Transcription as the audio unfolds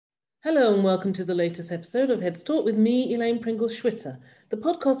Hello and welcome to the latest episode of Heads Talk with me, Elaine Pringle-Schwitter, the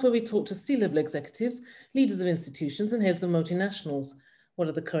podcast where we talk to C-level executives, leaders of institutions and heads of multinationals. What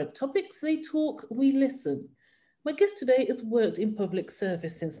are the current topics? They talk, we listen. My guest today has worked in public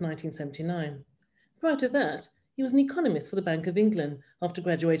service since 1979. Prior to that, he was an economist for the Bank of England after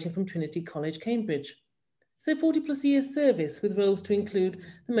graduating from Trinity College, Cambridge. So 40 plus years service with roles to include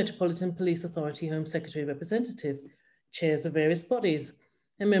the Metropolitan Police Authority Home Secretary Representative, chairs of various bodies,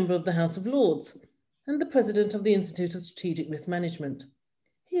 a member of the House of Lords, and the president of the Institute of Strategic Risk Management.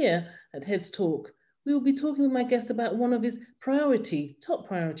 Here at Heads Talk, we will be talking with my guest about one of his top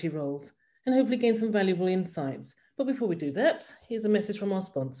priority roles, and hopefully gain some valuable insights. But before we do that, here's a message from our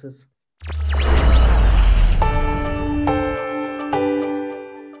sponsors.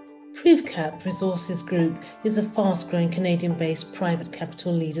 PrivCap Resources Group is a fast-growing Canadian-based private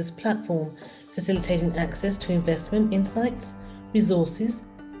capital leaders platform, facilitating access to investment insights, resources,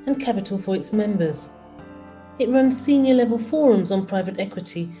 and capital for its members. It runs senior-level forums on private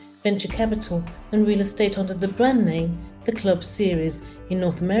equity, venture capital, and real estate under the brand name The Club Series in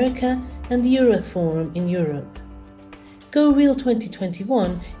North America and the Euros Forum in Europe. Go Real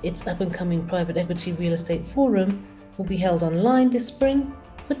 2021, its up-and-coming private equity real estate forum, will be held online this spring.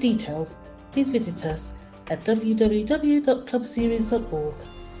 For details, please visit us at www.clubseries.org.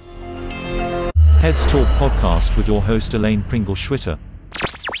 Heads Talk podcast with your host Elaine Pringle-Schwitter.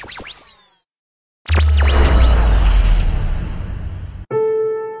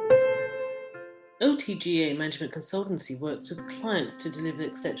 OTGA Management Consultancy works with clients to deliver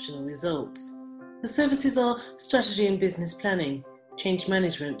exceptional results. The services are strategy and business planning, change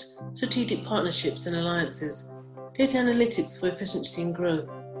management, strategic partnerships and alliances, data analytics for efficiency and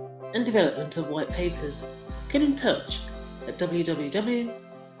growth, and development of white papers. Get in touch at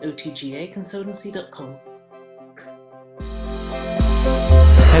www.otgaconsultancy.com.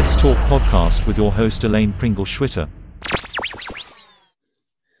 Heads Talk podcast with your host Elaine Pringle-Schwitter.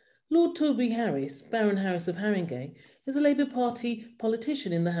 Lord Toby Harris, Baron Harris of Haringey, is a Labour Party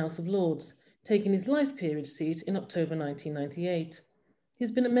politician in the House of Lords, taking his life peerage seat in October 1998.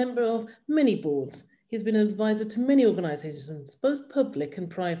 He's been a member of many boards. He's been an advisor to many organisations, both public and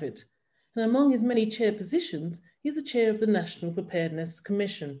private. And among his many chair positions, he's the chair of the National Preparedness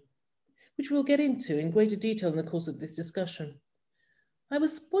Commission, which we'll get into in greater detail in the course of this discussion. I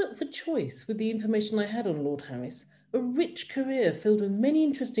was spoilt for choice with the information I had on Lord Harris, a rich career filled with many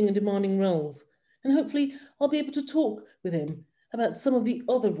interesting and demanding roles, and hopefully I'll be able to talk with him about some of the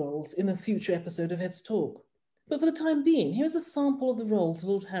other roles in a future episode of Heads Talk. But for the time being, here's a sample of the roles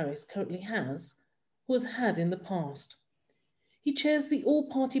Lord Harris currently has, or has had in the past. He chairs the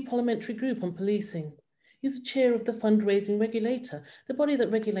All-Party Parliamentary Group on Policing. He's the chair of the Fundraising Regulator, the body that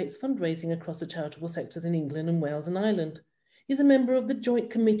regulates fundraising across the charitable sectors in England and Wales and Ireland. He's a member of the Joint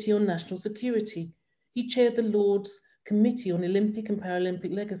Committee on National Security. He chaired the Lords Committee on Olympic and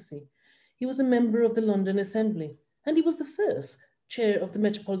Paralympic Legacy. He was a member of the London Assembly, and he was the first chair of the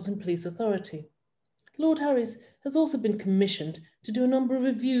Metropolitan Police Authority. Lord Harris has also been commissioned to do a number of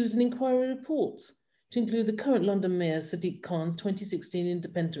reviews and inquiry reports, to include the current London Mayor Sadiq Khan's 2016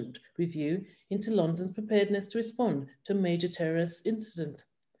 independent review into London's preparedness to respond to a major terrorist incident.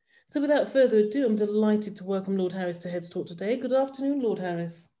 So without further ado, I'm delighted to welcome Lord Harris to Heads Talk today. Good afternoon, Lord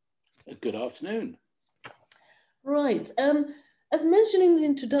Harris. Good afternoon. Right. As mentioned in the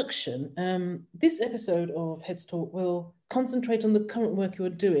introduction, this episode of Heads Talk will concentrate on the current work you are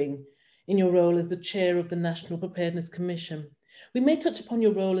doing in your role as the chair of the National Preparedness Commission. We may touch upon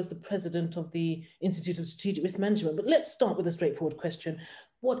your role as the president of the Institute of Strategic Risk Management, but let's start with a straightforward question.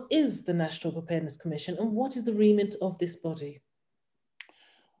 What is the National Preparedness Commission and what is the remit of this body?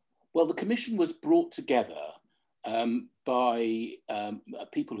 Well, the commission was brought together by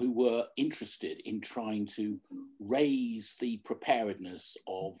people who were interested in trying to raise the preparedness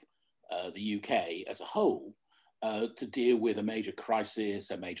of the UK as a whole to deal with a major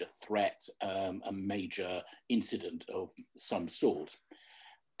crisis, a major threat, a major incident of some sort.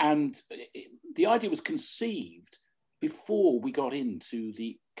 And the idea was conceived before we got into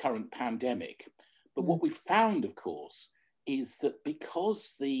the current pandemic. But what we found, of course, is that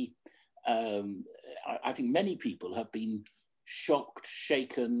because I think many people have been shocked,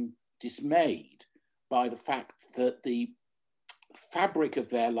 shaken, dismayed by the fact that the fabric of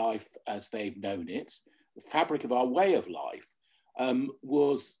their life as they've known it, the fabric of our way of life,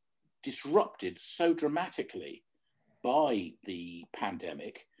 was disrupted so dramatically by the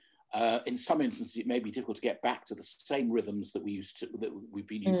pandemic. In some instances, it may be difficult to get back to the same rhythms that we've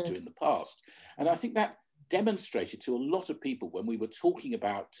been used to in the past. And I think that demonstrated to a lot of people when we were talking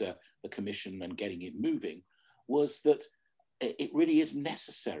about the commission and getting it moving was that it really is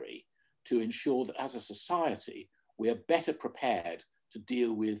necessary to ensure that as a society, we are better prepared to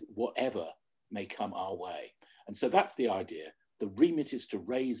deal with whatever may come our way. And so that's the idea. The remit is to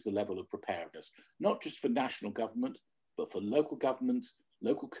raise the level of preparedness, not just for national government, but for local governments,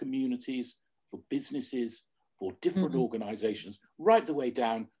 local communities, for businesses, for different organizations, right the way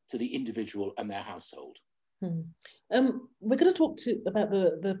down to the individual and their household. We're going to talk about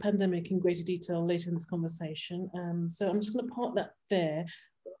the pandemic in greater detail later in this conversation. So I'm just going to park that there.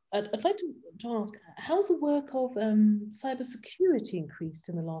 I'd like to ask, how's the work of cybersecurity increased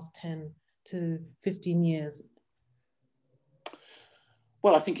in the last 10 to 15 years?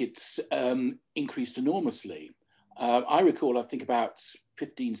 Well, I think it's increased enormously. I recall, I think about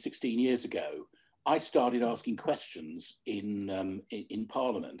 15, 16 years ago, I started asking questions in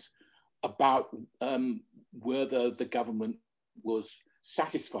Parliament about whether the government was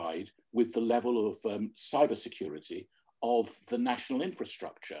satisfied with the level of cybersecurity of the national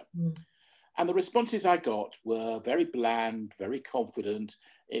infrastructure. And the responses I got were very bland, very confident.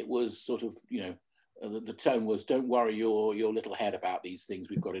 It was sort of, you know, the tone was, don't worry your little head about these things.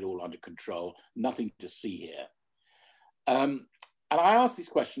 We've got it all under control. Nothing to see here. And I asked these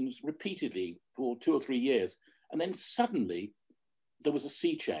questions repeatedly for 2 or 3 years. And then suddenly there was a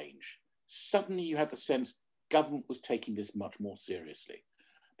sea change. Suddenly you had the sense government was taking this much more seriously.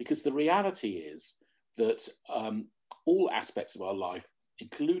 Because the reality is that all aspects of our life,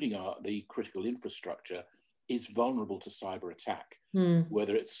 including the critical infrastructure, is vulnerable to cyber attack.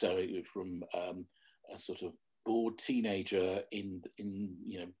 Whether it's from a sort of bored teenager in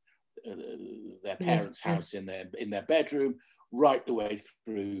their parents' house in their bedroom, right the way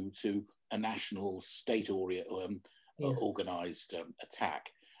through to a national state organized attack.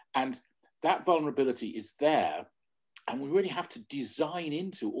 And that vulnerability is there, and we really have to design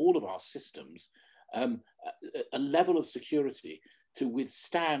into all of our systems a level of security to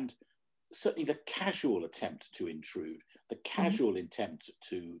withstand certainly the casual attempt to intrude, the casual attempt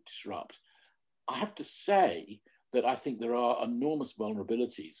to disrupt. I have to say that I think there are enormous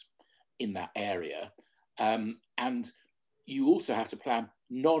vulnerabilities in that area. And you also have to plan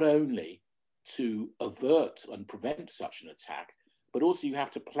not only to avert and prevent such an attack, but also you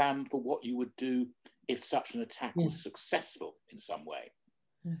have to plan for what you would do if such an attack was successful in some way.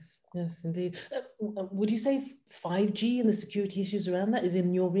 Yes, indeed. Would you say 5G and the security issues around that is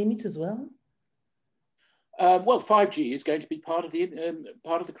in your remit as well? Well, 5G is going to be part of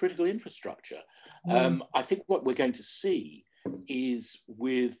the critical infrastructure. I think what we're going to see is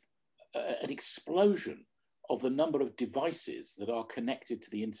with an explosion of the number of devices that are connected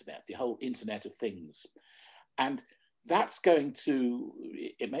to the internet, the whole Internet of Things. And that's going to,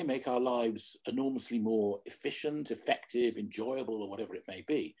 it may make our lives enormously more efficient, effective, enjoyable, or whatever it may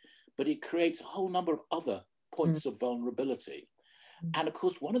be, but it creates a whole number of other points of vulnerability. And of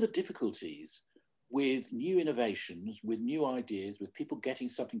course, one of the difficulties with new innovations, with new ideas, with people getting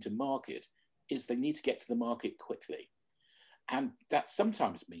something to market, is they need to get to the market quickly. And that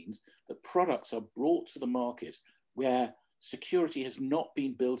sometimes means that products are brought to the market where security has not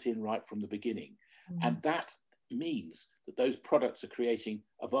been built in right from the beginning. And that means that those products are creating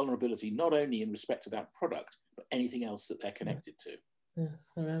a vulnerability, not only in respect to that product, but anything else that they're connected to.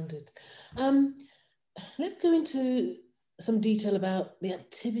 Yes, around it. Let's go into some detail about the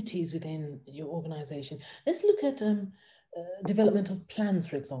activities within your organization. Let's look at development of plans,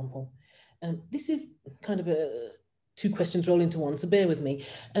 for example. This is kind of two questions roll into one, so bear with me.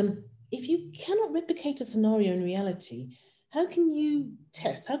 If you cannot replicate a scenario in reality, how can you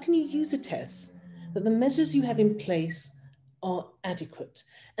use a test that the measures you have in place are adequate?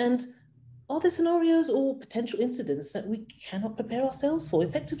 And are there scenarios or potential incidents that we cannot prepare ourselves for?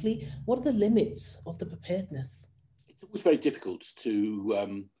 Effectively, what are the limits of the preparedness? It's always very difficult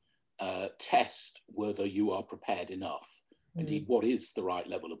to test whether you are prepared enough. Indeed, what is the right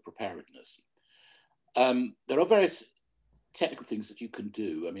level of preparedness? There are various technical things that you can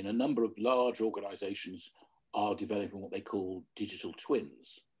do. I mean, a number of large organizations are developing what they call digital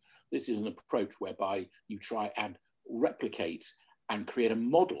twins. This is an approach whereby you try and replicate and create a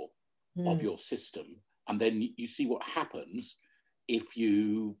model of your system, and then you see what happens if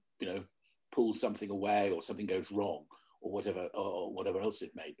you pull something away or something goes wrong or whatever else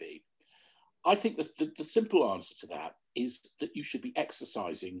it may be. I think that the simple answer to that is that you should be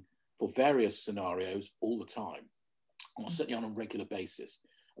exercising for various scenarios all the time, or certainly on a regular basis.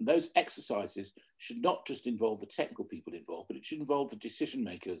 And those exercises should not just involve the technical people involved, but it should involve the decision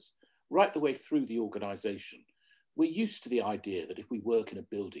makers right the way through the organization. We're used to the idea that if we work in a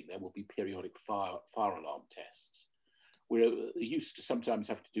building, there will be periodic fire alarm tests. We're used to sometimes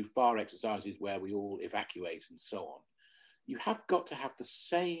have to do fire exercises where we all evacuate and so on. You have got to have the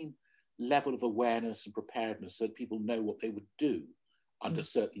same level of awareness and preparedness so that people know what they would do under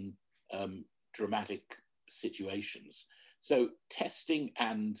certain dramatic situations. So testing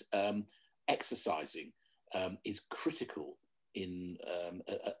and exercising is critical in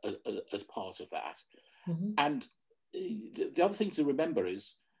as part of that. And the other thing to remember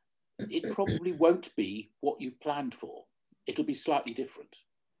is it probably won't be what you've planned for. It'll be slightly different.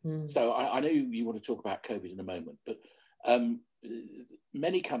 So I know you want to talk about COVID in a moment, but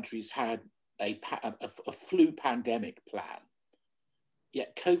many countries had a flu pandemic plan,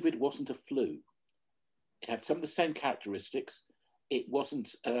 yet COVID wasn't a flu. It had some of the same characteristics. It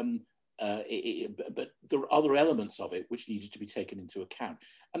wasn't, but there are other elements of it which needed to be taken into account.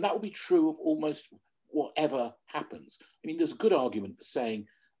 And that will be true of almost whatever happens. I mean, there's a good argument for saying,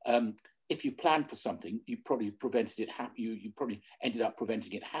 if you planned for something, you probably prevented it you probably ended up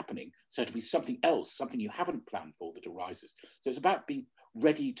preventing it happening. So it'll be something else, something you haven't planned for that arises. So it's about being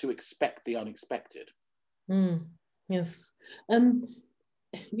ready to expect the unexpected. Yes.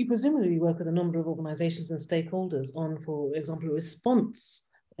 You presumably work with a number of organisations and stakeholders on, for example, a response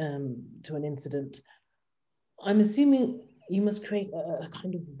to an incident. I'm assuming you must create a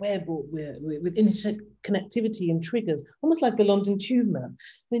kind of web with interconnectivity and triggers, almost like the London Tube map.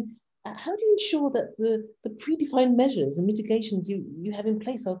 I mean, how do you ensure that the predefined measures and mitigations you have in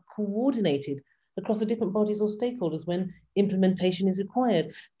place are coordinated across the different bodies or stakeholders when implementation is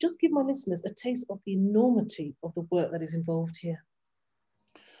required? Just give my listeners a taste of the enormity of the work that is involved here.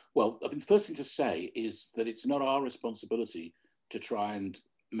 Well, I mean, the first thing to say is that it's not our responsibility to try and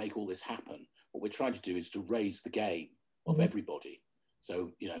make all this happen. What we're trying to do is to raise the game of everybody.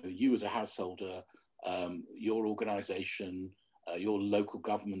 So, you know, you as a householder, your organisation, your local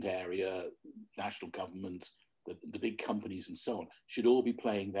government area, national government, the big companies and so on, should all be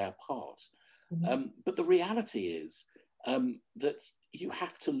playing their part. But the reality is that you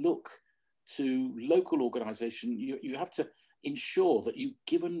have to look to local organisation, you have to ensure that you've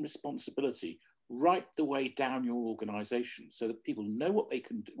given responsibility right the way down your organisation so that people know what they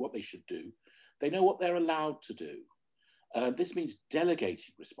can do, what they should do, they know what they're allowed to do. This means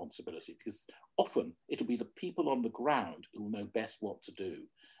delegating responsibility, because often it'll be the people on the ground who will know best what to do.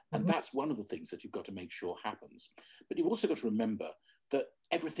 And that's one of the things that you've got to make sure happens. But you've also got to remember that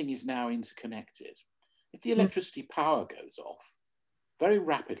everything is now interconnected. If the electricity power goes off, very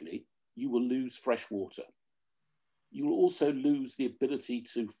rapidly, you will lose fresh water. You will also lose the ability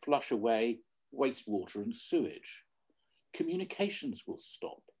to flush away wastewater and sewage. Communications will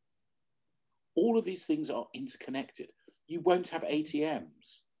stop. All of these things are interconnected. You won't have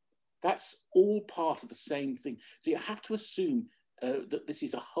ATMs. That's all part of the same thing. So you have to assume that this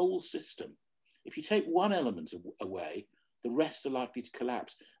is a whole system. If you take one element away, the rest are likely to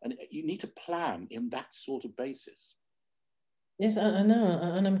collapse. And you need to plan in that sort of basis. Yes, I know.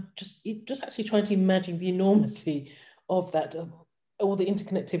 And I'm just actually trying to imagine the enormity of that, all the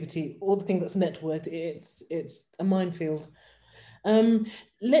interconnectivity, all the thing that's networked. It's a minefield.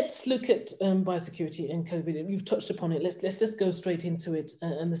 Let's look at biosecurity and COVID. You've touched upon it. Let's just go straight into it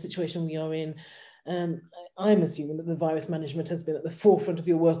and the situation we are in. I'm assuming that the virus management has been at the forefront of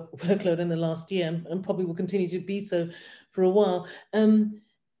your workload in the last year and probably will continue to be so for a while.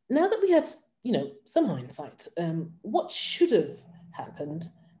 Now that we have, some hindsight, what should have happened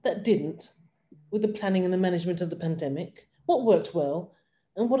that didn't with the planning and the management of the pandemic? What worked well?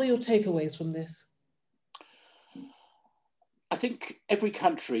 And what are your takeaways from this? I think every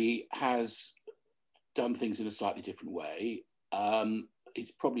country has done things in a slightly different way.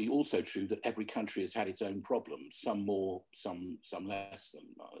 It's probably also true that every country has had its own problems, some more, some less than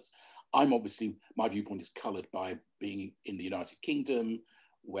others. My viewpoint is coloured by being in the United Kingdom,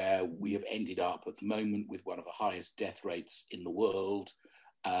 where we have ended up at the moment with one of the highest death rates in the world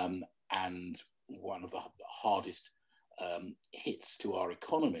and one of the hardest hits to our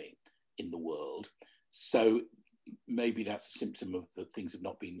economy in the world. So maybe that's a symptom of that things have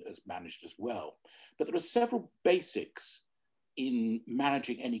not been as managed as well. But there are several basics in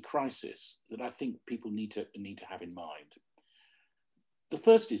managing any crisis that I think people need to have in mind. The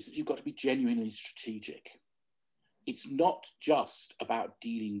first is that you've got to be genuinely strategic. It's not just about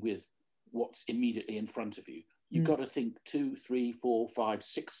dealing with what's immediately in front of you. You've got to think 2, 3, 4, 5,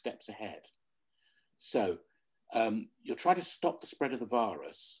 6 steps ahead. So you're trying to stop the spread of the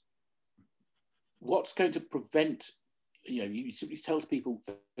virus. What's going to prevent, you simply tell people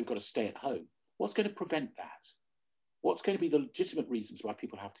that they've got to stay at home. What's going to prevent that? What's going to be the legitimate reasons why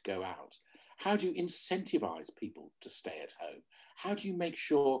people have to go out? How do you incentivize people to stay at home? How do you make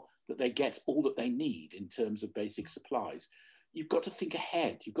sure that they get all that they need in terms of basic supplies? You've got to think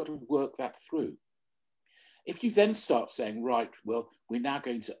ahead. You've got to work that through. If you then start saying, right, well, we're now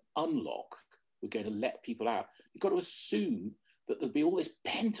going to unlock, we're going to let people out, you've got to assume that there'll be all this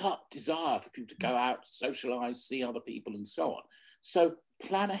pent up desire for people to go out, socialize, see other people and so on. So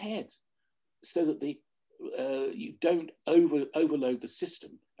plan ahead so that you don't overload the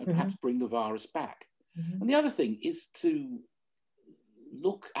system and perhaps bring the virus back. And the other thing is to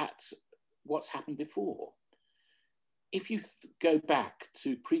look at what's happened before. If you go back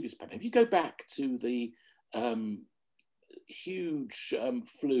to previous pandemics, if you go back to the huge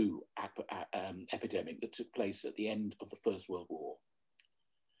flu epidemic that took place at the end of the First World War.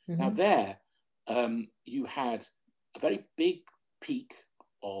 Now there, you had a very big peak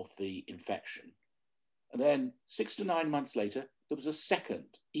of the infection. And then 6 to 9 months later, there was a second,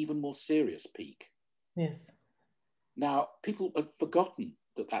 even more serious peak. Yes. Now, people have forgotten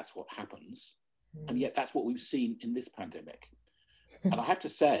that that's what happens. And yet that's what we've seen in this pandemic. And I have to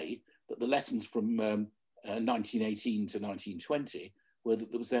say that the lessons from 1918 to 1920 were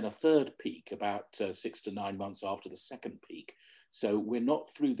that there was then a third peak about 6 to 9 months after the second peak. So we're not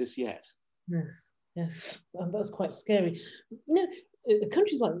through this yet. Yes, yes, that's quite scary. You know,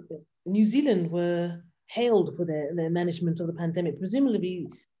 countries like New Zealand were hailed for their management of the pandemic. Presumably,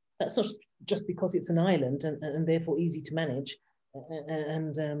 that's not just because it's an island and therefore easy to manage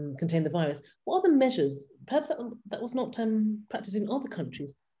and contain the virus. What other measures, perhaps that was not practiced in other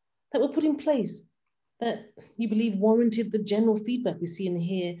countries, that were put in place that you believe warranted the general feedback we see and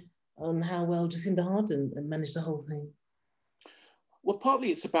hear on how well Jacinda Ardern managed the whole thing? Well,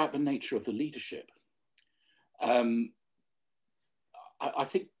 partly it's about the nature of the leadership. I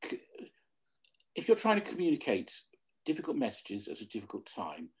think if you're trying to communicate difficult messages at a difficult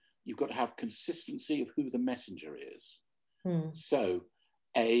time, you've got to have consistency of who the messenger is. So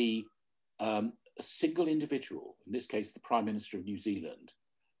a single individual, in this case, the Prime Minister of New Zealand,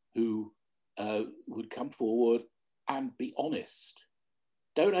 who would come forward and be honest.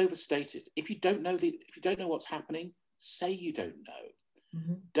 Don't overstate it. If you don't know what's happening, say you don't know.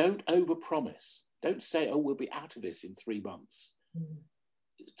 Don't overpromise. Don't say, oh, we'll be out of this in 3 months.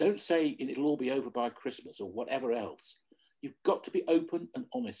 Don't say it'll all be over by Christmas or whatever else. You've got to be open and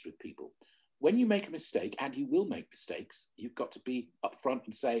honest with people. When you make a mistake, and you will make mistakes, you've got to be upfront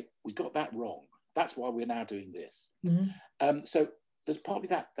and say, we got that wrong. That's why we're now doing this. So there's partly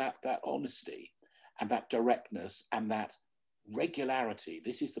that honesty and that directness and that regularity.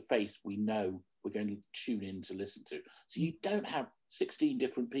 This is the face we know we're going to tune in to listen to. So you don't have 16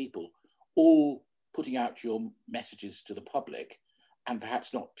 different people all putting out your messages to the public and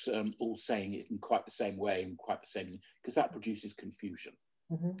perhaps not all saying it in quite the same way and quite the same, because that produces confusion.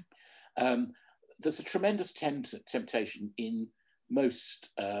 There's a tremendous temptation in most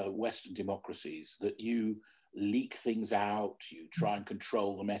Western democracies that you leak things out, you try and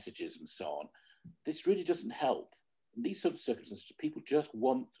control the messages and so on. This really doesn't help. In these sort of circumstances, people just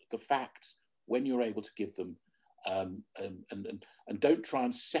want the facts when you're able to give them, and don't try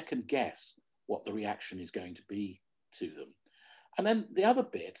and second guess what the reaction is going to be to them. And then the other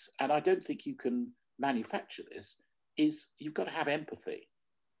bit, and I don't think you can manufacture this, is you've got to have empathy.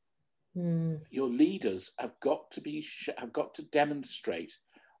 Your leaders have got to demonstrate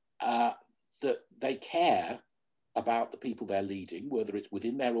that they care about the people they're leading, whether it's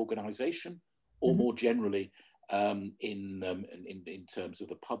within their organisation or more generally in terms of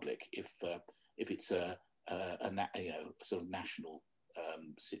the public, if it's a sort of national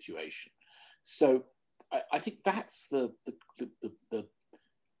situation. So I think that's the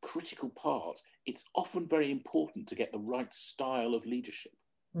critical part. It's often very important to get the right style of leadership.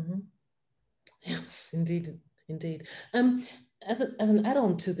 Yes, indeed. As an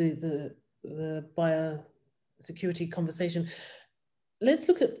add-on to the biosecurity conversation, let's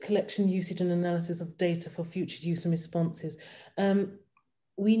look at collection, usage and analysis of data for future use and responses.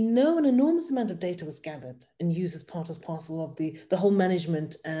 We know an enormous amount of data was gathered and used as part and parcel of the whole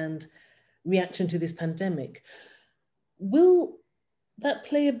management and reaction to this pandemic. Will that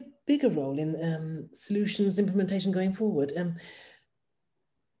play a bigger role in solutions implementation going forward?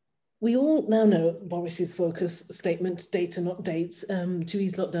 We all now know Boris's focus statement, data not dates, to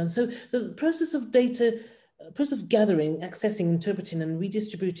ease lockdown. So the process of data, process of gathering, accessing, interpreting and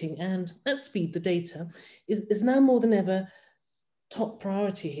redistributing and at speed the data is now more than ever top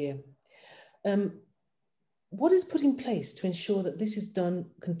priority here. What is put in place to ensure that this is done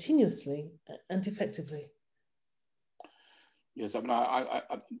continuously and effectively? Yes, I mean,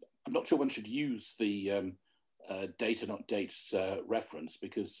 I'm not sure one should use the data not dates reference,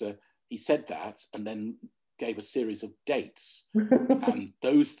 because he said that and then gave a series of dates. And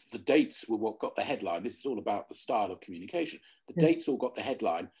the dates were what got the headline. This is all about the style of communication. The dates all got the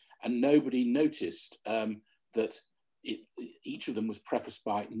headline and nobody noticed that each of them was prefaced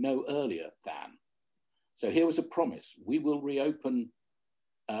by no earlier than. So here was a promise: we will reopen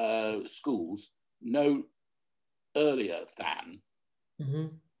schools no earlier than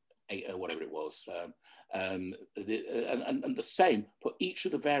whatever it was, and the same for each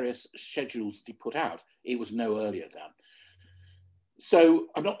of the various schedules that he put out. It was no earlier than. So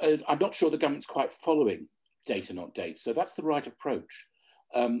I'm not sure the government's quite following data, not date. So that's the right approach.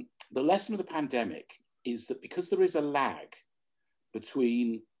 The lesson of the pandemic is that because there is a lag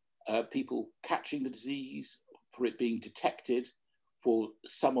between people catching the disease, for it being detected, for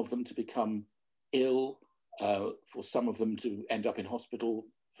some of them to become ill, for some of them to end up in hospital,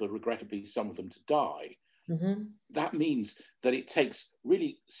 for regrettably some of them to die. That means that it takes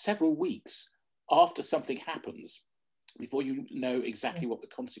really several weeks after something happens before you know exactly what the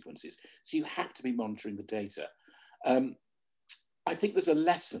consequence is. So you have to be monitoring the data. I think there's a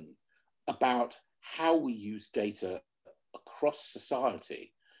lesson about how we use data across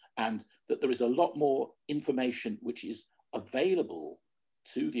society, and that there is a lot more information which is available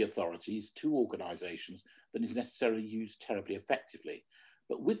to the authorities, to organisations, than is necessarily used terribly effectively.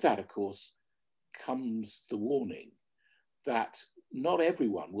 But with that, of course, comes the warning that not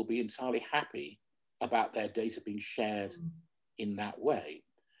everyone will be entirely happy about their data being shared in that way.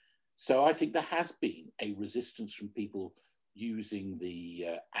 So I think there has been a resistance from people using the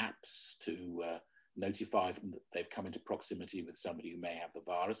apps to notify them that they've come into proximity with somebody who may have the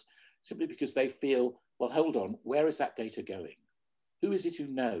virus, simply because they feel, well, hold on, where is that data going? Who is it who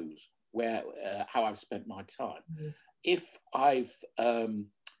knows where, how I've spent my time? If I've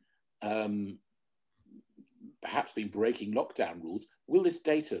perhaps been breaking lockdown rules, will this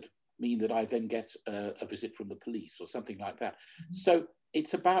data mean that I then get a visit from the police or something like that? So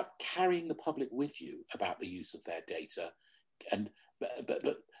it's about carrying the public with you about the use of their data,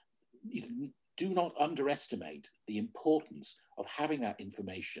 but you do not underestimate the importance of having that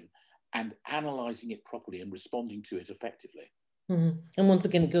information and analysing it properly and responding to it effectively. And once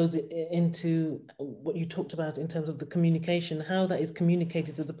again, it goes into what you talked about in terms of the communication, how that is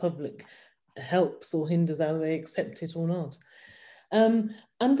communicated to the public helps or hinders how they accept it or not. I'm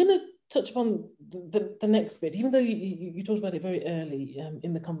going to touch upon the next bit, even though you talked about it very early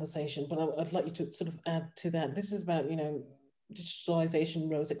in the conversation, but I'd like you to sort of add to that. This is about, digitalization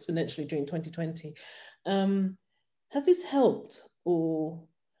rose exponentially during 2020. Has this helped or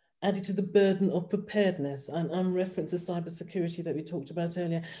added to the burden of preparedness? And reference to cybersecurity that we talked about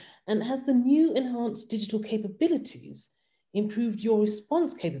earlier. And has the new enhanced digital capabilities improved your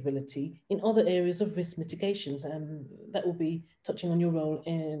response capability in other areas of risk mitigations? And that will be touching on your role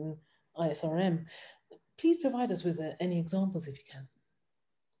in ISRM. Please provide us with any examples if you can.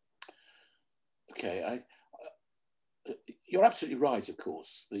 Okay, you're absolutely right, of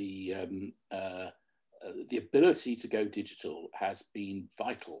course. The ability to go digital has been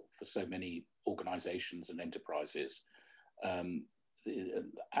vital for so many organizations and enterprises.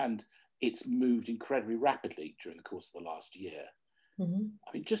 And it's moved incredibly rapidly during the course of the last year. I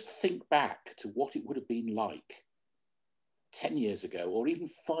mean, just think back to what it would have been like 10 years ago, or even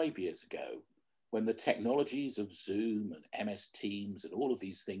 5 years ago, when the technologies of Zoom and MS Teams and all of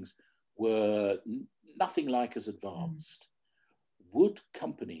these things were nothing like as advanced. Would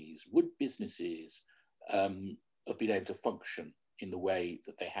companies, would businesses have been able to function in the way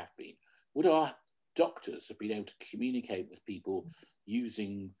that they have been? Would our doctors have been able to communicate with people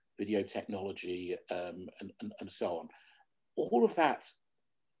using video technology and so on? All of that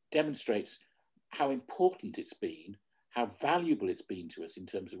demonstrates how important it's been, how valuable it's been to us in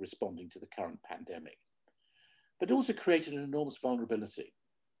terms of responding to the current pandemic. But it also created an enormous vulnerability.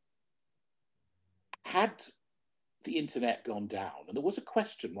 Had the internet gone down, and there was a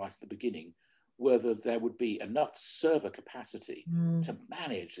question right at the beginning whether there would be enough server capacity to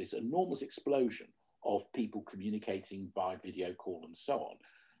manage this enormous explosion of people communicating by video call and so on.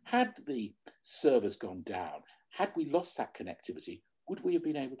 Had the servers gone down, had we lost that connectivity, would we have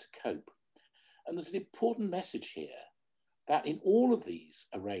been able to cope? And there's an important message here that in all of these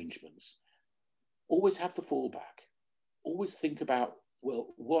arrangements, always have the fallback. Always think about,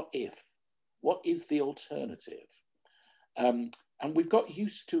 well, what if? What is the alternative? And we've got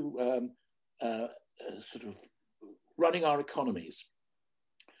used to sort of running our economies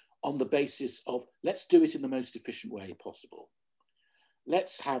on the basis of, let's do it in the most efficient way possible.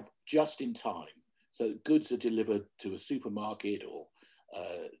 Let's have just in time, so that goods are delivered to a supermarket or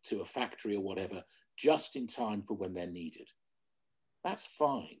to a factory or whatever, just in time for when they're needed. That's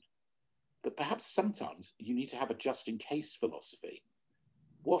fine. But perhaps sometimes you need to have a just in case philosophy.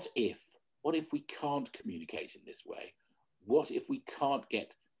 What if? What if we can't communicate in this way? What if we can't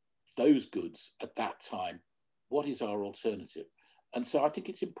get those goods at that time what is our alternative? And so I think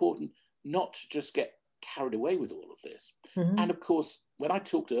it's important not to just get carried away with all of this. And of course, when I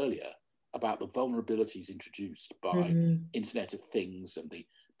talked earlier about the vulnerabilities introduced by Internet of Things and the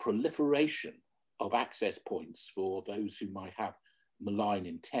proliferation of access points for those who might have malign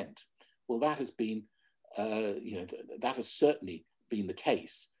intent, well, that has been, that has certainly been the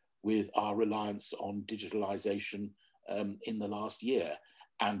case with our reliance on digitalization in the last year.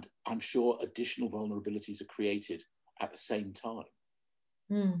 And I'm sure additional vulnerabilities are created at the same time.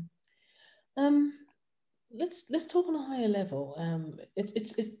 Let's talk on a higher level.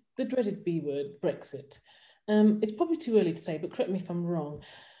 It's the dreaded B word, Brexit. It's probably too early to say, but correct me if I'm wrong.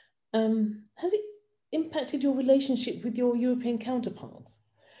 Has it impacted your relationship with your European counterparts?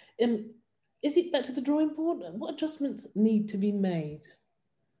 Is it back to the drawing board? What adjustments need to be made?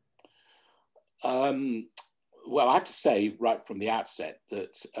 Well, I have to say right from the outset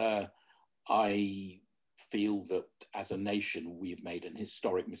that I feel that as a nation, we've made an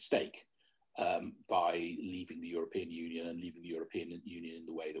historic mistake by leaving the European Union and leaving the European Union in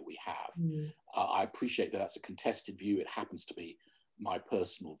the way that we have. I appreciate that that's a contested view. It happens to be my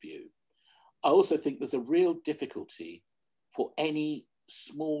personal view. I also think there's a real difficulty for any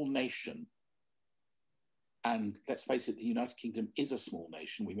small nation, and let's face it, the United Kingdom is a small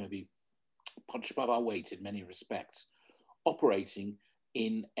nation. We may be punch above our weight in many respects, operating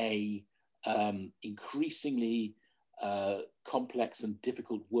in a increasingly complex and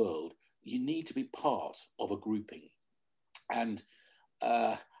difficult world. You need to be part of a grouping. And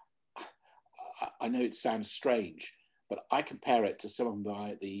I know it sounds strange, but I compare it to some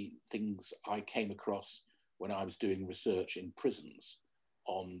of the things I came across when I was doing research in prisons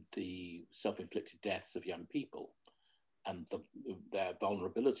on the self-inflicted deaths of young people and their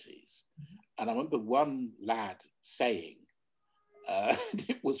vulnerabilities. And I remember one lad saying,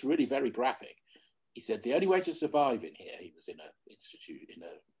 it was really very graphic. He said, the only way to survive in here, he was in a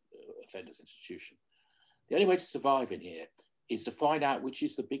offenders institution, the only way to survive in here is to find out which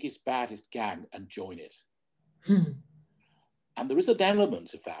is the biggest, baddest gang and join it. And there is an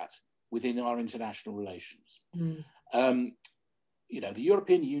element of that within our international relations. The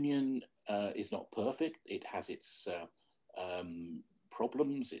European Union is not perfect. It has its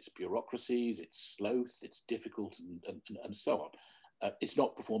problems, its bureaucracies, its sloth, it's difficult, and so on. It's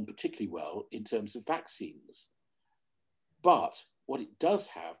not performed particularly well in terms of vaccines. But what it does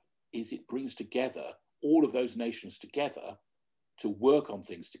have is it brings together all of those nations together to work on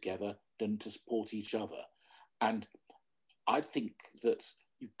things together and to support each other. And I think that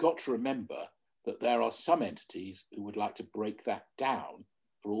you've got to remember that there are some entities who would like to break that down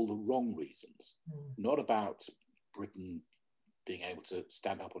for all the wrong reasons, not about Britain being able to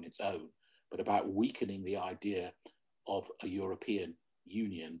stand up on its own, but about weakening the idea of a European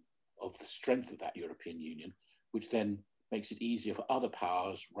Union, of the strength of that European Union, which then makes it easier for other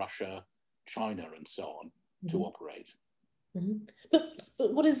powers, Russia, China, and so on, to operate. But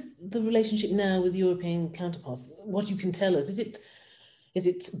what is the relationship now with European counterparts? What you can tell us, is it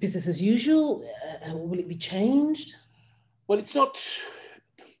business as usual? Will it be changed? Well, it's not.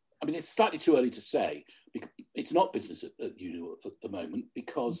 I mean, it's slightly too early to say. Because it's not business as usual at the moment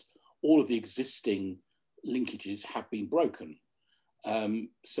because all of the existing linkages have been broken.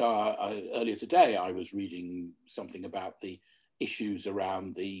 Earlier today, I was reading something about the issues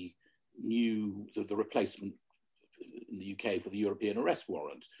around the replacement in the UK for the European arrest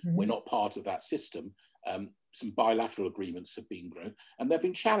warrant. We're not part of that system. Some bilateral agreements have been grown and they've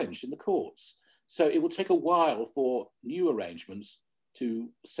been challenged in the courts. So it will take a while for new arrangements to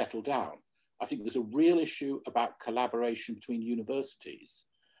settle down. I think there's a real issue about collaboration between universities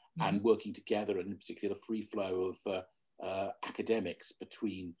and working together, and in particular the free flow of academics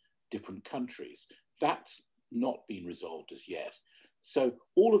between different countries. That's not been resolved as yet. So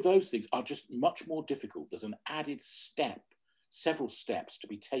all of those things are just much more difficult. There's an added step, several steps to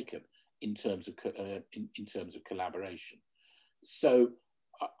be taken in terms of collaboration. So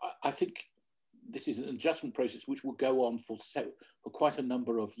I think this is an adjustment process which will go on for quite a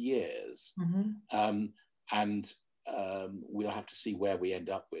number of years, and we'll have to see where we end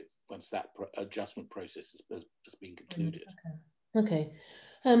up with once that adjustment process has been concluded. Okay.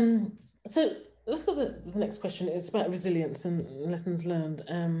 So let's go to the next question. It's about resilience and lessons learned.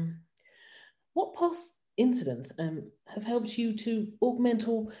 What past incidents have helped you to augment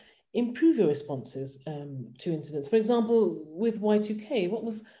or improve your responses to incidents? For example, with Y2K, what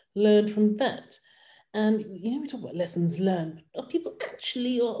was learned from that? And we talk about lessons learned. Are people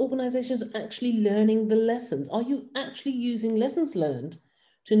actually, or organizations actually learning the lessons? Are you actually using lessons learned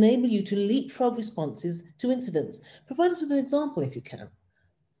to enable you to leapfrog responses to incidents? Provide us with an example if you can.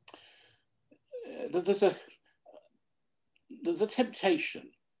 There's a there's a temptation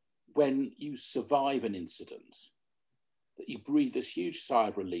when you survive an incident that you breathe this huge sigh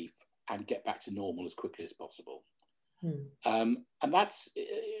of relief and get back to normal as quickly as possible. And that's,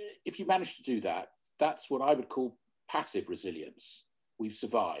 if you manage to do that, that's what I would call passive resilience. We've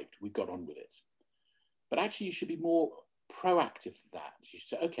survived, we've got on with it. But actually you should be more proactive than that. You should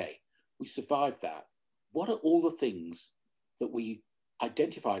say, okay, we survived that. What are all the things that we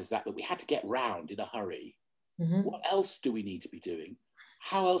identified as that we had to get round in a hurry? What else do we need to be doing?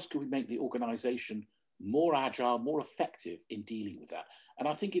 How else can we make the organization more agile, more effective in dealing with that? And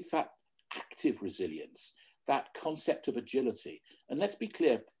I think it's that active resilience, that concept of agility. And let's be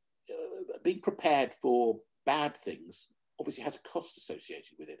clear, being prepared for bad things obviously has a cost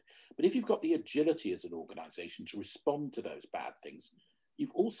associated with it. But if you've got the agility as an organization to respond to those bad things,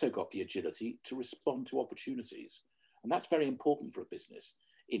 you've also got the agility to respond to opportunities. And that's very important for a business.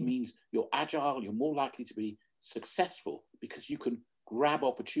 It means you're agile, you're more likely to be successful because you can grab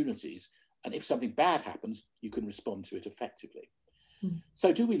opportunities. And if something bad happens, you can respond to it effectively.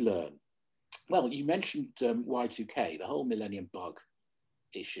 So do we learn? Well, you mentioned Y2K, the whole millennium bug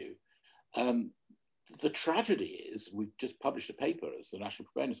issue. The tragedy is, we've just published a paper as the National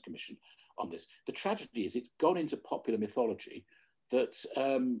Preparedness Commission on this. The tragedy is it's gone into popular mythology that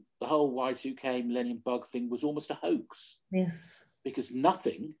the whole Y2K millennium bug thing was almost a hoax. Yes. Because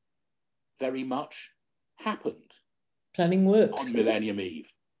nothing very much happened. Planning worked. On Millennium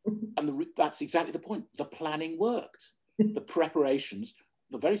Eve. And that's exactly the point. The planning worked. The preparations,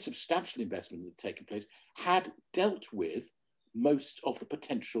 the very substantial investment that had taken place had dealt with most of the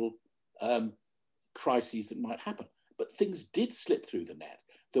potential crises that might happen. But things did slip through the net.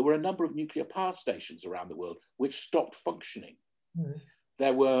 There were a number of nuclear power stations around the world which stopped functioning.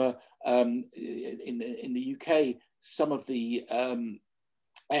 There were, in the UK, some of the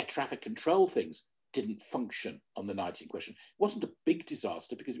air traffic control things didn't function on the night in question. It wasn't a big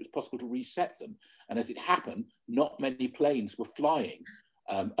disaster because it was possible to reset them. And as it happened, not many planes were flying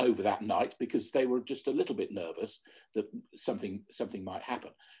over that night because they were just a little bit nervous that something might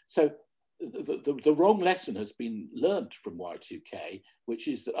happen. So the wrong lesson has been learned from Y2K, which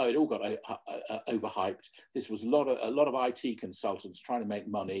is that it all got overhyped. This was a lot of IT consultants trying to make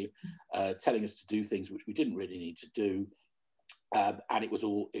money, telling us to do things which we didn't really need to do, and it was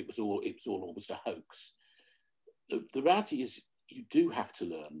all almost a hoax. The reality is, you do have to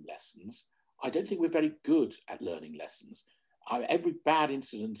learn lessons. I don't think we're very good at learning lessons. Every bad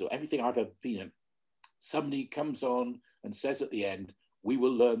incident or everything I've ever been in, somebody comes on and says at the end, we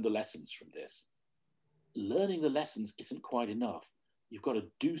will learn the lessons from this. Learning the lessons isn't quite enough. You've got to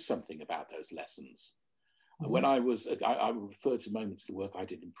do something about those lessons. When I refer to moments of the work I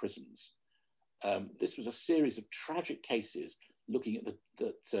did in prisons. This was a series of tragic cases looking at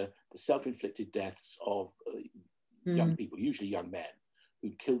the self-inflicted deaths of young people, usually young men,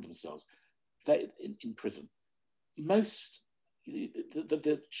 who'd killed themselves in prison.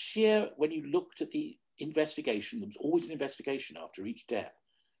 The sheer, when you looked at the investigation, there was always an investigation after each death.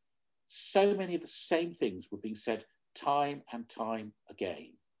 So many of the same things were being said time and time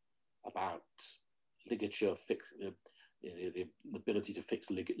again about ligature, the ability to fix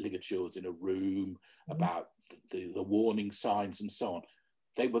ligatures in a room, about the warning signs and so on.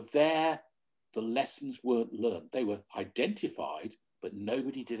 They were there, the lessons weren't learned. They were identified, but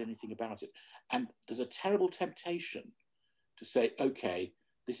nobody did anything about it. And there's a terrible temptation to say, okay,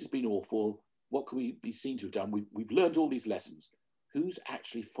 this has been awful. What can we be seen to have done? We've learned all these lessons. Who's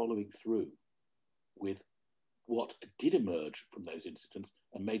actually following through with what did emerge from those incidents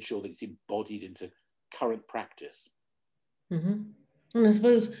and made sure that it's embodied into current practice? And I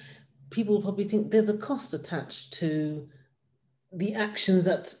suppose people probably think there's a cost attached to the actions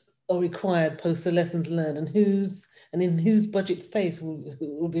that are required post the lessons learned, and in whose budget space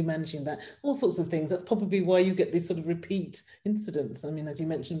will be managing that. All sorts of things. That's probably why you get these sort of repeat incidents. I mean, as you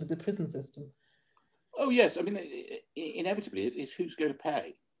mentioned with the prison system. Oh yes, I mean, inevitably it's who's going to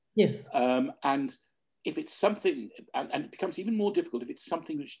pay. Yes. And if it's something, and it becomes even more difficult if it's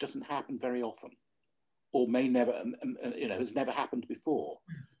something which doesn't happen very often, or may never, has never happened before.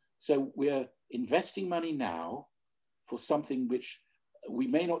 So we're investing money now for something which we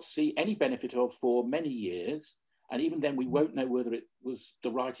may not see any benefit of for many years, and even then we won't know whether it was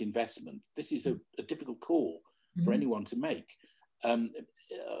the right investment. This is a difficult call for anyone to make.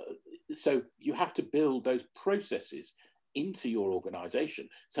 So you have to build those processes into your organization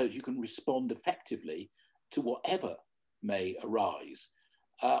so that you can respond effectively to whatever may arise.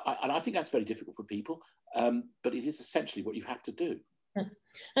 And I think that's very difficult for people, but it is essentially what you have to do.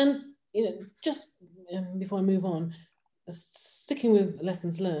 And just before I move on, sticking with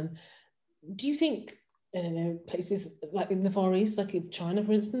lessons learned, do you think I don't know, places like in the Far East, like in China,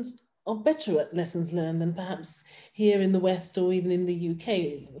 for instance, are better at lessons learned than perhaps here in the West or even in the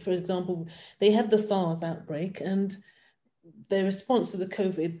UK. For example, they had the SARS outbreak, and their response to the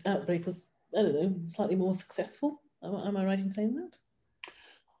COVID outbreak was, I don't know, slightly more successful. Am I right in saying that?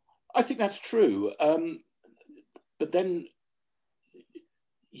 I think that's true. But then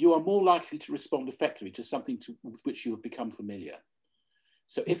you are more likely to respond effectively to something with which you have become familiar.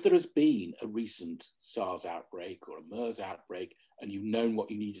 So if there has been a recent SARS outbreak or a MERS outbreak and you've known what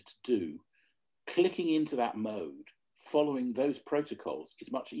you needed to do, clicking into that mode, following those protocols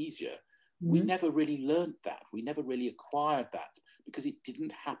is much easier. We never really learned that. We never really acquired that because it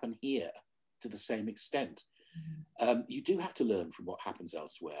didn't happen here to the same extent. You do have to learn from what happens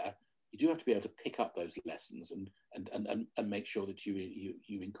elsewhere. You do have to be able to pick up those lessons and make sure that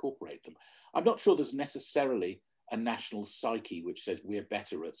you incorporate them. I'm not sure there's necessarily a national psyche which says we're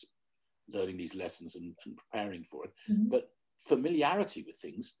better at learning these lessons and preparing for it, but familiarity with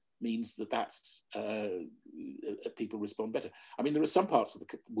things means that people respond better. I mean, there are some parts of the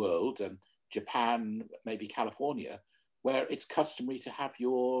world, Japan, maybe California, where it's customary to have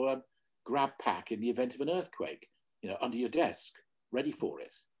your grab pack in the event of an earthquake, under your desk, ready for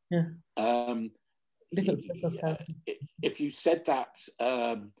it. Yeah. If you said that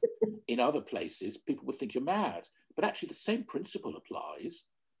in other places, people would think you're mad. But actually, the same principle applies.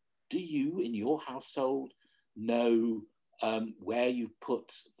 Do you, in your household, know where you've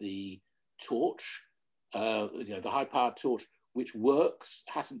put the torch, the high-powered torch, which works,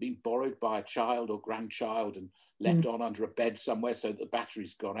 hasn't been borrowed by a child or grandchild and left on under a bed somewhere so that the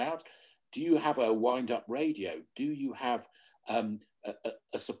battery's gone out? Do you have a wind-up radio? Do you have a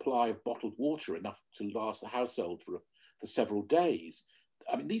supply of bottled water enough to last the household for several days?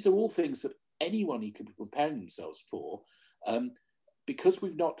 I mean, these are all things that anyone could be preparing themselves for. Because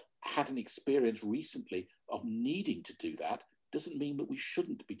we've not had an experience recently of needing to do that, doesn't mean that we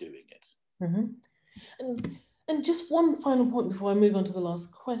shouldn't be doing it. And just one final point before I move on to the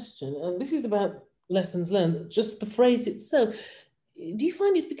last question. This is about lessons learned, just the phrase itself. Do you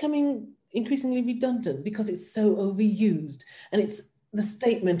find it's becoming increasingly redundant because it's so overused, and it's the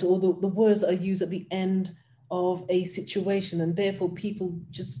statement or the words that are used at the end of a situation, and therefore people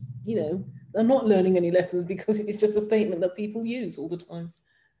just, are not learning any lessons because it's just a statement that people use all the time?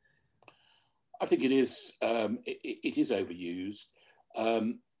 I think it is. It is overused.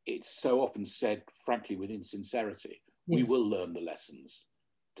 It's so often said, frankly, with insincerity. Yes. We will learn the lessons.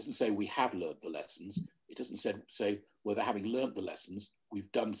 It doesn't say we have learned the lessons. It doesn't say whether having learned the lessons,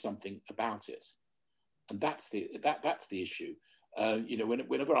 we've done something about it. And that's the issue.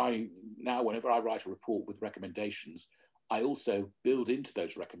 Whenever I write a report with recommendations, I also build into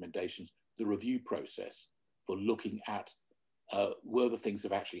those recommendations the review process for looking at whether things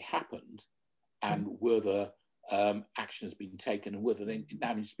have actually happened and whether action has been taken and whether it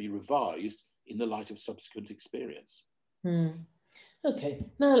now needs to be revised in the light of subsequent experience. Okay,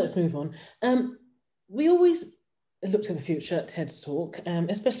 now let's move on. We always look to the future at TED's Talk,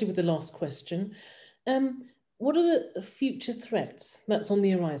 especially with the last question. What are the future threats that's on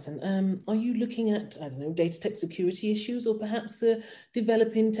the horizon? Are you looking at, data tech security issues, or perhaps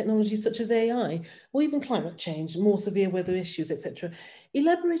developing technologies such as AI, or even climate change, more severe weather issues, etc.?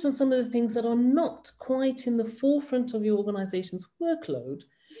 Elaborate on some of the things that are not quite in the forefront of your organization's workload.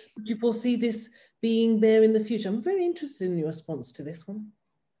 Do you foresee this being there in the future? I'm very interested in your response to this one.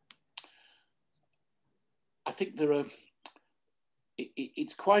 I think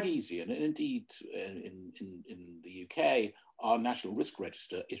it's quite easy, and indeed in the UK, our National Risk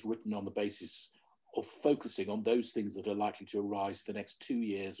Register is written on the basis of focusing on those things that are likely to arise the next 2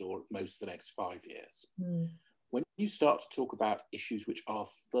 years or at most the next 5 years. When you start to talk about issues which are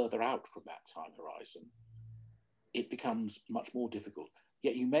further out from that time horizon, it becomes much more difficult,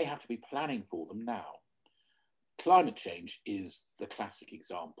 yet you may have to be planning for them now. Climate change is the classic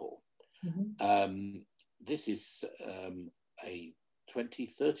example. This is a 20,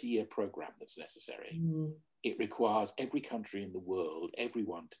 30-year program that's necessary. It requires every country in the world,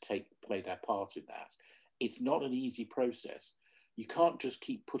 everyone to play their part in that. It's not an easy process. You can't just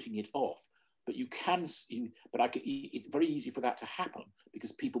keep putting it off, but you can. It's very easy for that to happen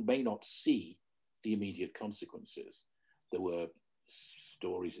because people may not see the immediate consequences. There were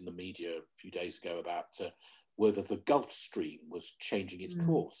stories in the media a few days ago about whether the Gulf Stream was changing its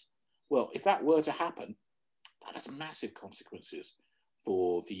course. Well, if that were to happen, that has massive consequences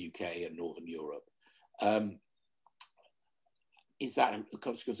for the UK and Northern Europe. Is that a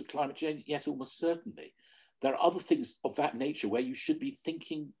consequence of climate change? Yes, almost certainly. There are other things of that nature where you should be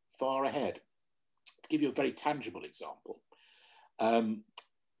thinking far ahead. To give you a very tangible example,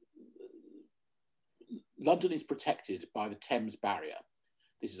 London is protected by the Thames Barrier.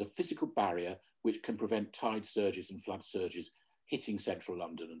 This is a physical barrier which can prevent tide surges and flood surges hitting central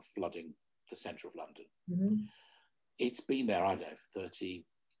London and flooding the centre of London. Mm-hmm. It's been there, I don't know, 30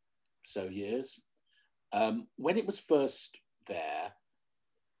 so years. When it was first there,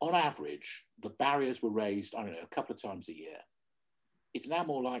 on average, the barriers were raised, I don't know, a couple of times a year. It's now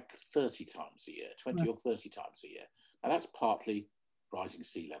more like 30 times a year, 20 or 30 times a year. Now that's partly rising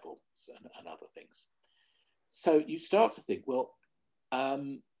sea levels and other things. So you start to think, well,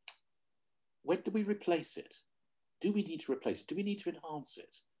 when do we replace it? Do we need to replace it? Do we need to enhance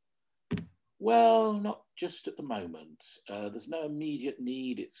it? Well, not just at the moment. There's no immediate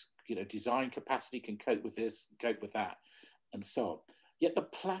need. It's, design capacity can cope with this, cope with that, and so on. Yet the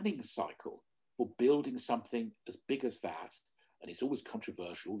planning cycle for building something as big as that, and it's always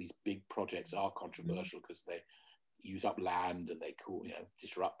controversial. These big projects are controversial because they use up land and they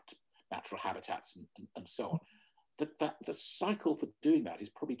disrupt natural habitats and so on. The cycle for doing that is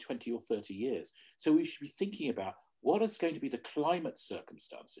probably 20 or 30 years. So we should be thinking about what is going to be the climate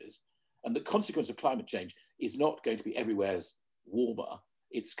circumstances, and the consequence of climate change is not going to be everywhere's warmer.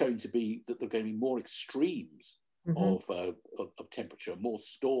 It's going to be that there are going to be more extremes of temperature, more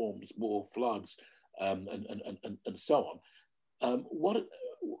storms, more floods, and so on. What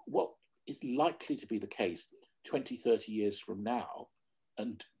is likely to be the case 20, 30 years from now,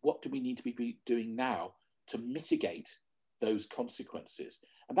 and what do we need to be doing now to mitigate those consequences?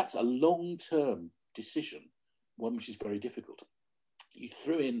 And that's a long-term decision, one which is very difficult. You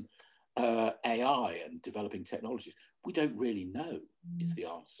threw in AI and developing technologies. We don't really know is the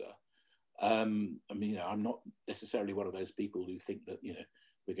answer. I'm not necessarily one of those people who think that,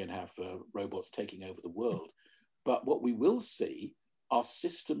 we're going to have robots taking over the world. But what we will see are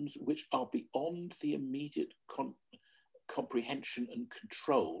systems which are beyond the immediate comprehension and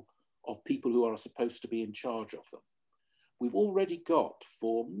control of people who are supposed to be in charge of them. We've already got,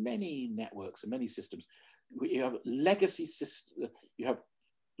 for many networks and many systems, you have legacy systems, you have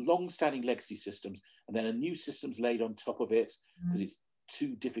long-standing legacy systems, and then a new system's laid on top of it because it's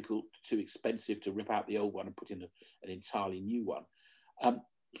too difficult, too expensive to rip out the old one and put in an entirely new one.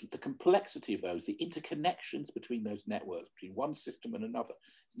 The complexity of those, the interconnections between those networks, between one system and another,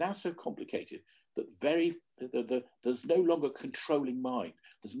 is now so complicated that there's no longer controlling mind.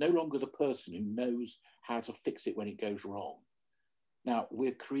 There's no longer the person who knows how to fix it when it goes wrong. Now,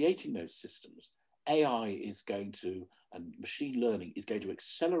 we're creating those systems. AI is going to, and machine learning is going to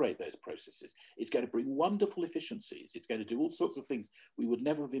accelerate those processes. It's going to bring wonderful efficiencies. It's going to do all sorts of things we would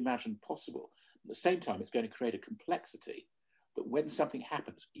never have imagined possible. At the same time, it's going to create a complexity that when something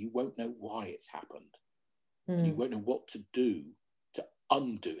happens, you won't know why it's happened. You won't know what to do to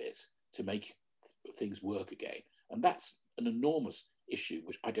undo it, to make things work again. And that's an enormous issue,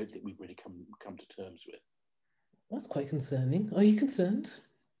 which I don't think we've really come to terms with. That's quite concerning. Are you concerned?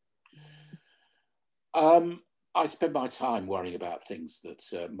 I spend my time worrying about things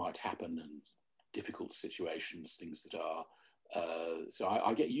that might happen and difficult situations, things that are, so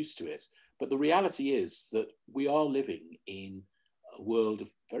I get used to it. But the reality is that we are living in a world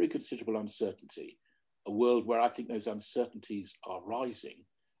of very considerable uncertainty, a world where I think those uncertainties are rising,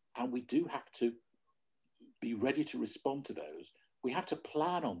 and we do have to be ready to respond to those. We have to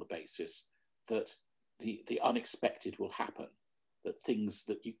plan on the basis that the unexpected will happen, that things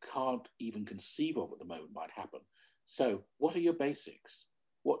that you can't even conceive of at the moment might happen. So what are your basics?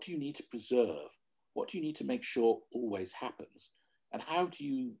 What do you need to preserve? What do you need to make sure always happens? And how do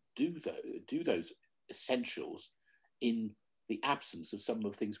you do those essentials in the absence of some of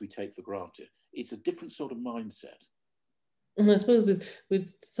the things we take for granted? It's a different sort of mindset. And I suppose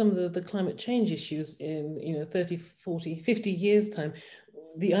with some of the climate change issues in 30, 40, 50 years time,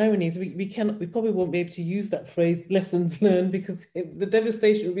 the irony is we probably won't be able to use that phrase lessons learned because the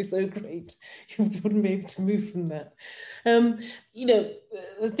devastation would be so great you wouldn't be able to move from that.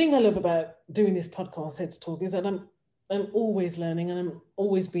 The thing I love about doing this podcast, Heads Talk, is that I'm always learning and I'm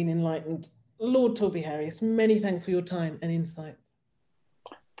always being enlightened. Lord Toby Harris, many thanks for your time and insights.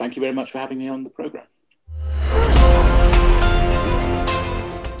 Thank you very much for having me on the programme.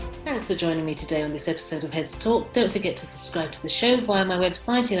 Thanks for joining me today on this episode of Heads Talk. Don't forget to subscribe to the show via my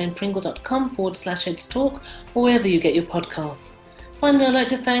website, elainepringle.com/Heads Talk, or wherever you get your podcasts. Finally, I'd like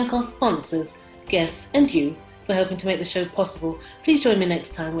to thank our sponsors, guests, and you for helping to make the show possible. Please join me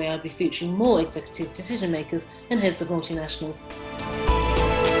next time where I'll be featuring more executives, decision makers, and heads of multinationals.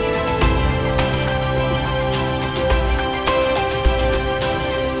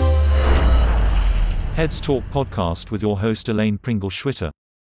 Heads Talk podcast with your host Elaine Pringle-Schwitter.